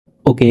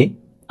Okay,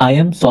 I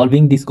am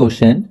solving this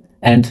question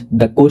and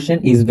the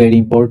question is very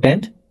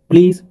important.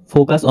 Please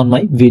focus on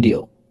my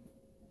video.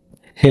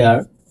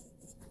 Here,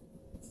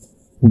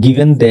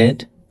 given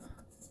that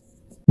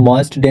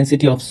moist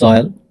density of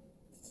soil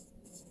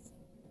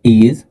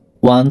is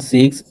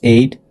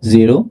 1680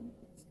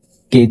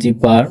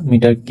 kg per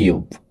meter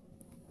cube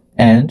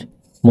and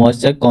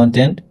moisture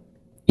content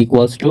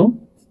equals to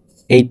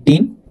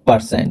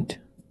 18%,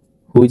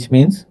 which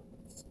means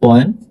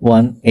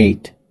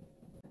 0.18,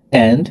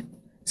 and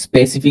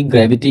specific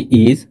gravity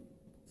is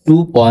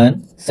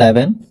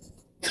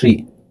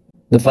 2.73.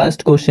 The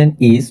first question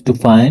is to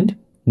find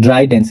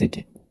dry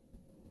density.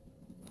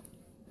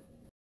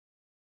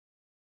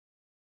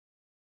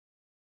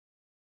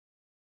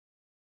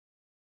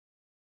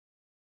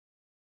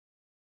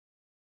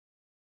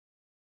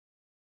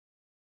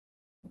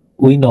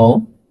 We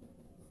know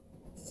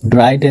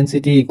dry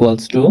density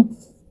equals to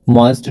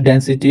moist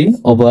density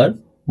over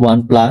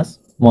 1 plus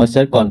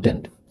moisture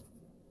content.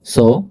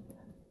 So,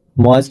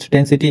 moist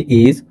density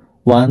is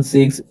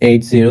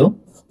 1680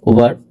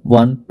 over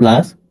 1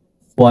 plus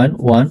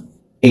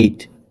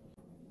 0.18.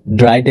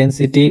 Dry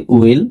density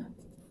will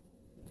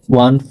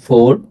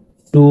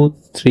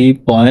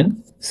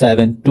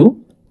 1423.72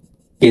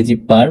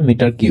 kg per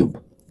meter cube.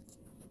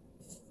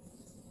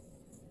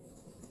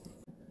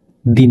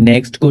 The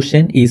next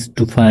question is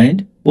to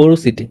find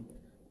porosity.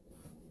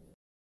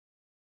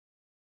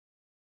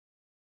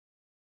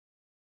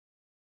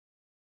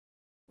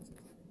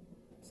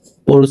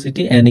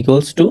 Porosity n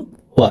equals to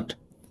what?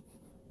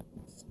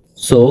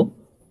 So,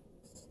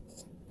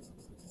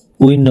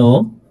 we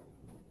know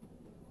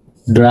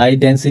dry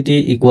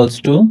density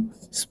equals to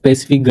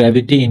specific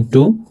gravity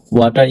into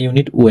water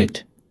unit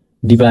weight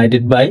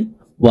divided by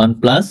 1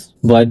 plus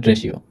void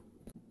ratio.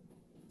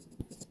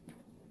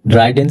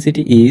 Dry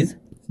density is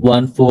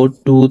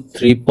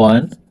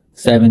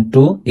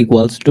 1423.72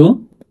 equals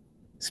to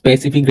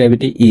specific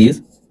gravity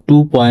is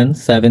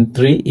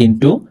 2.73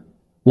 into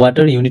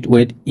water unit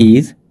weight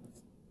is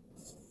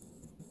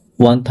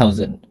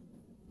 1000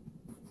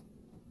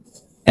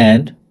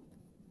 and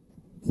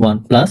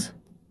 1 plus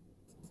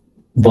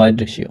void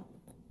ratio.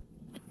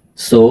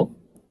 So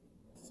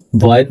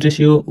void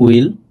ratio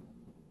will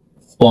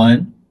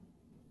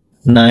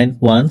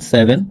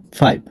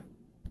 0.9175.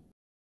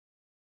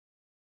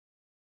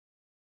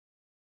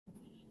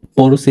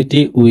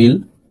 Porosity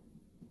will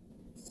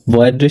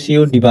void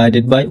ratio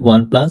divided by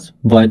 1 plus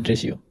void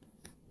ratio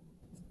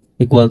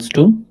equals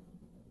to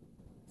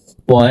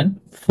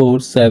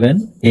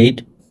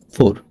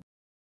 0.4784.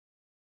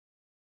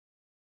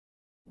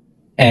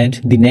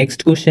 And the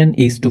next question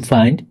is to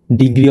find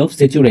degree of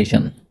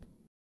saturation.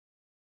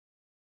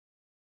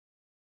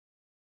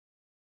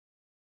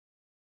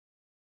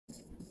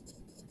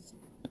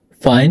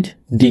 Find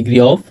degree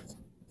of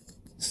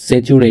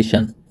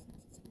saturation.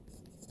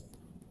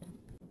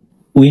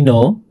 We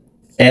know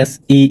Se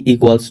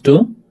equals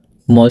to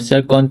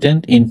moisture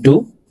content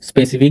into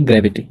specific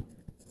gravity,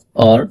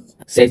 or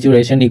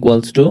saturation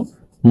equals to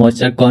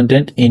moisture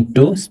content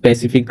into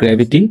specific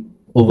gravity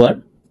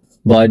over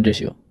void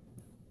ratio.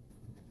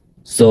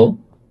 So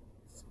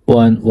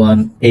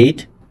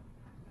 0.18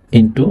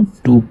 into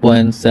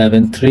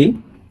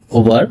 2.73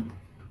 over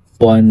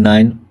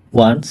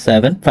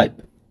 0.9175.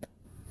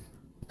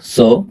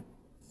 So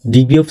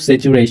degree of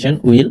saturation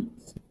will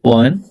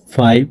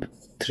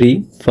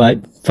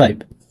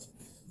 0.5355.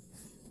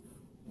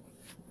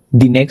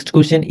 The next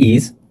question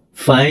is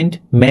find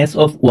mass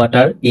of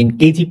water in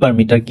kg per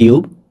meter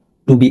cube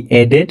to be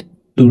added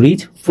to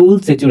reach full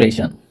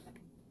saturation.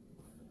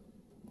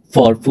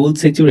 For full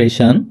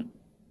saturation,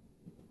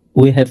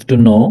 we have to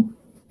know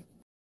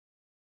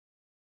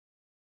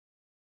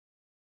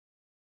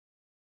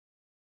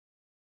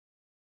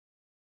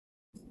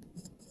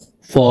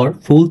for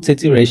full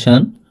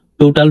saturation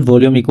total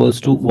volume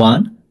equals to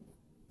 1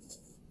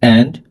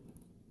 and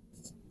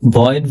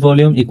void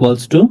volume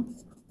equals to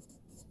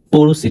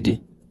porosity.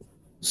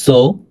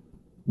 So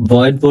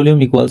void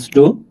volume equals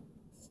to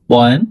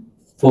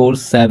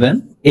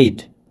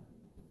 0.478.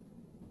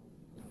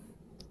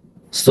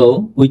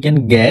 So we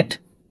can get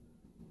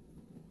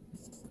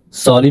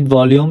solid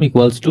volume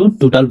equals to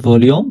total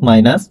volume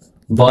minus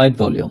void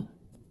volume.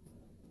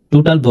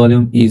 Total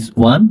volume is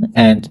 1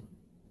 and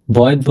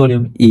void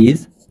volume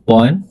is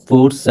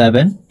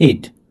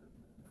 0.478.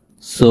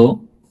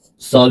 So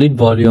solid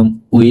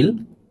volume will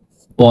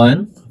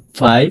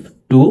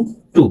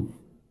 0.522.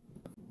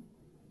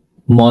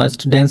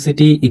 Moist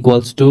density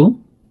equals to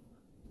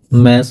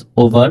mass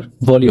over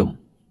volume,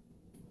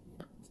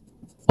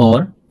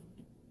 or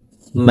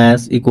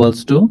mass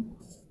equals to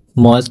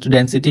moist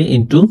density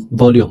into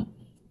volume.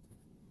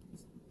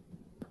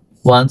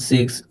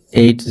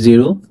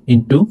 1680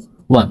 into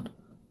 1.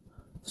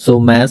 So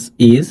mass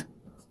is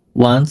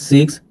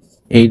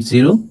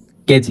 1680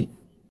 kg.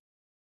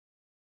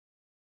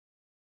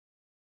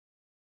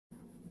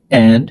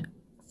 And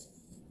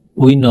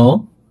we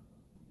know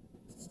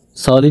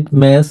solid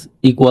mass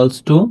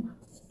equals to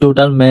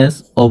total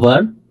mass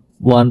over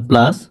 1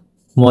 plus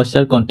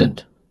moisture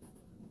content.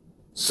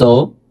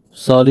 So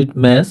solid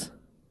mass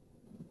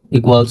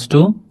equals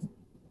to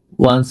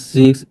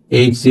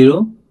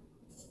 1680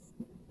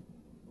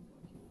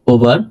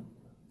 over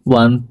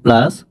 1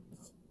 plus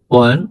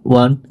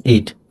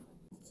 0.18.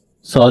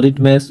 Solid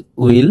mass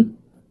will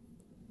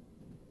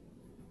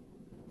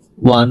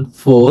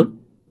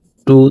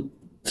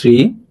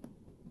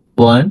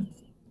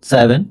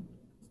 1423.72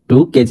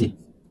 kg.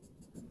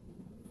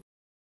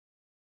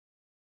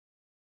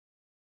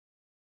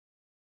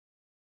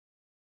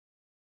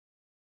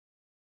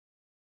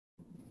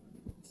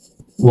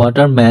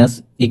 Water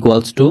mass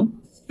equals to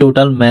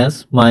total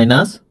mass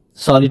minus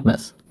solid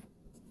mass,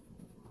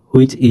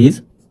 which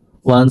is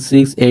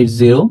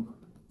 1680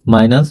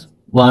 minus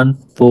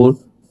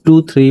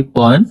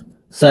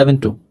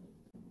 1423.72.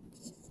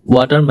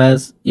 Water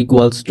mass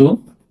equals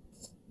to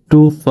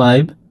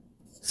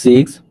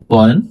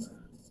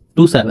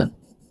 256.27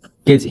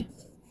 kg.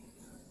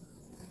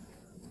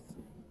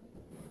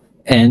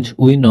 And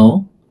we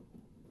know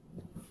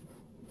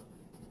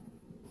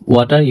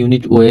water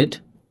unit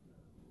weight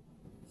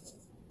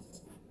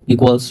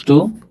equals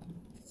to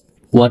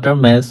water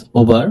mass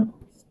over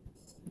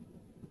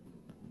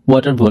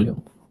water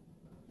volume,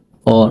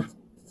 or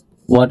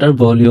water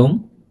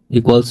volume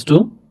equals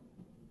to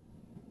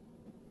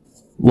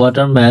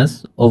water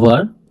mass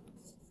over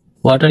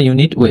water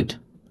unit weight.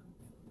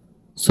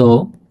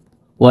 So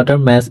water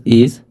mass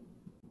is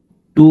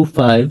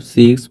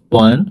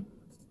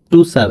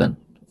 256.27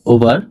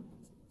 over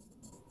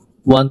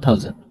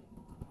 1000.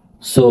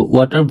 So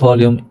water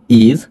volume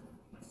is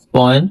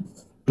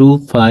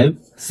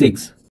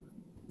 0.256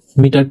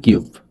 meter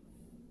cube.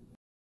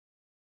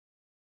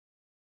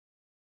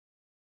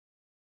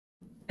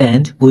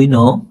 And we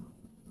know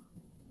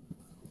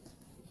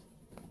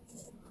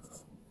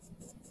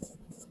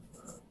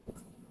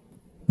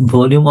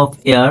volume of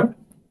air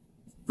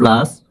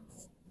plus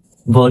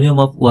volume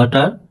of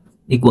water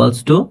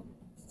equals to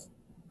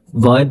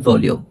void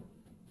volume,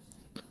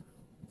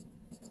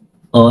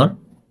 or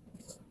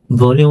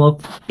volume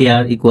of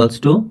air equals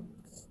to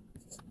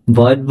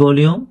void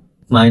volume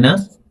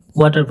minus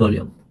water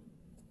volume.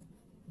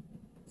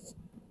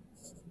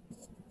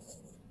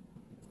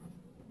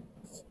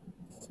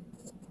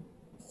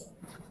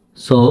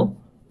 So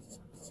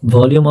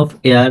volume of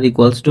air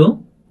equals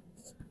to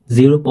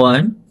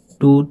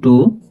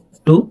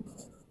 0.222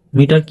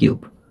 meter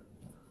cube.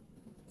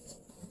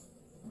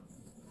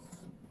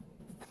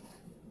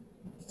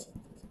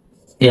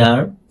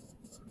 Air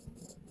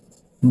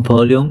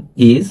volume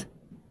is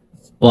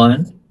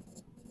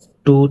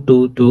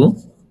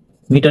 0.222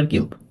 meter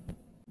cube.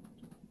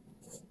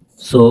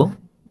 So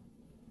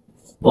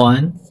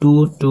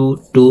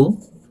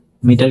 0.222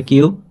 meter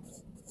cube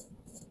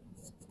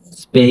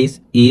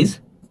space is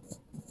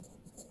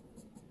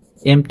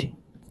empty,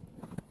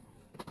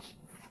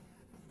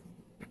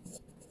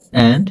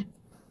 and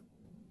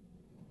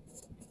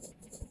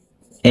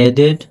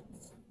added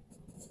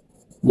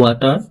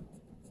water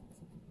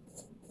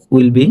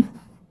will be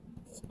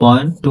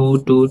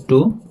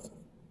 0.222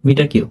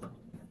 meter cube.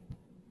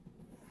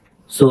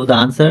 So the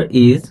answer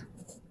is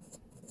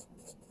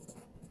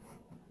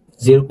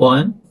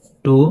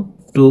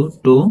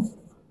 0.222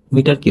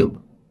 meter cube,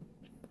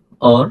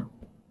 or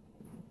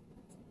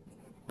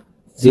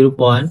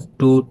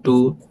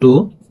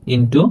 0.222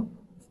 into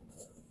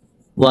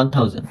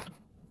 1000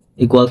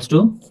 equals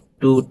to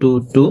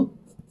 222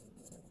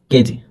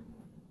 kg.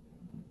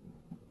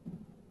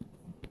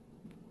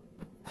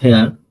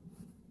 Here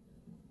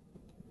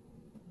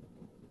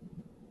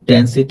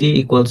density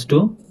equals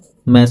to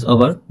mass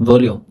over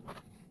volume.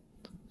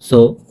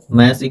 So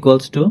mass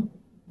equals to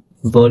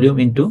volume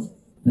into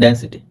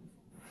density.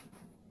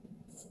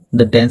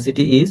 The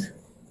density is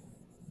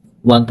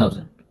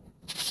 1000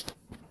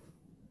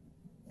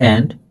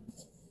 and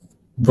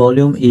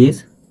volume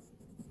is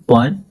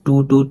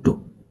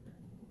 0.222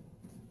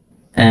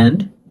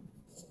 and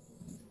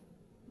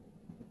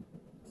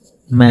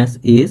mass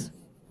is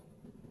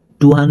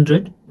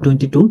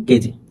 222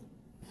 kg.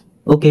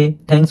 Okay,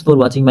 thanks for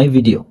watching my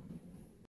video.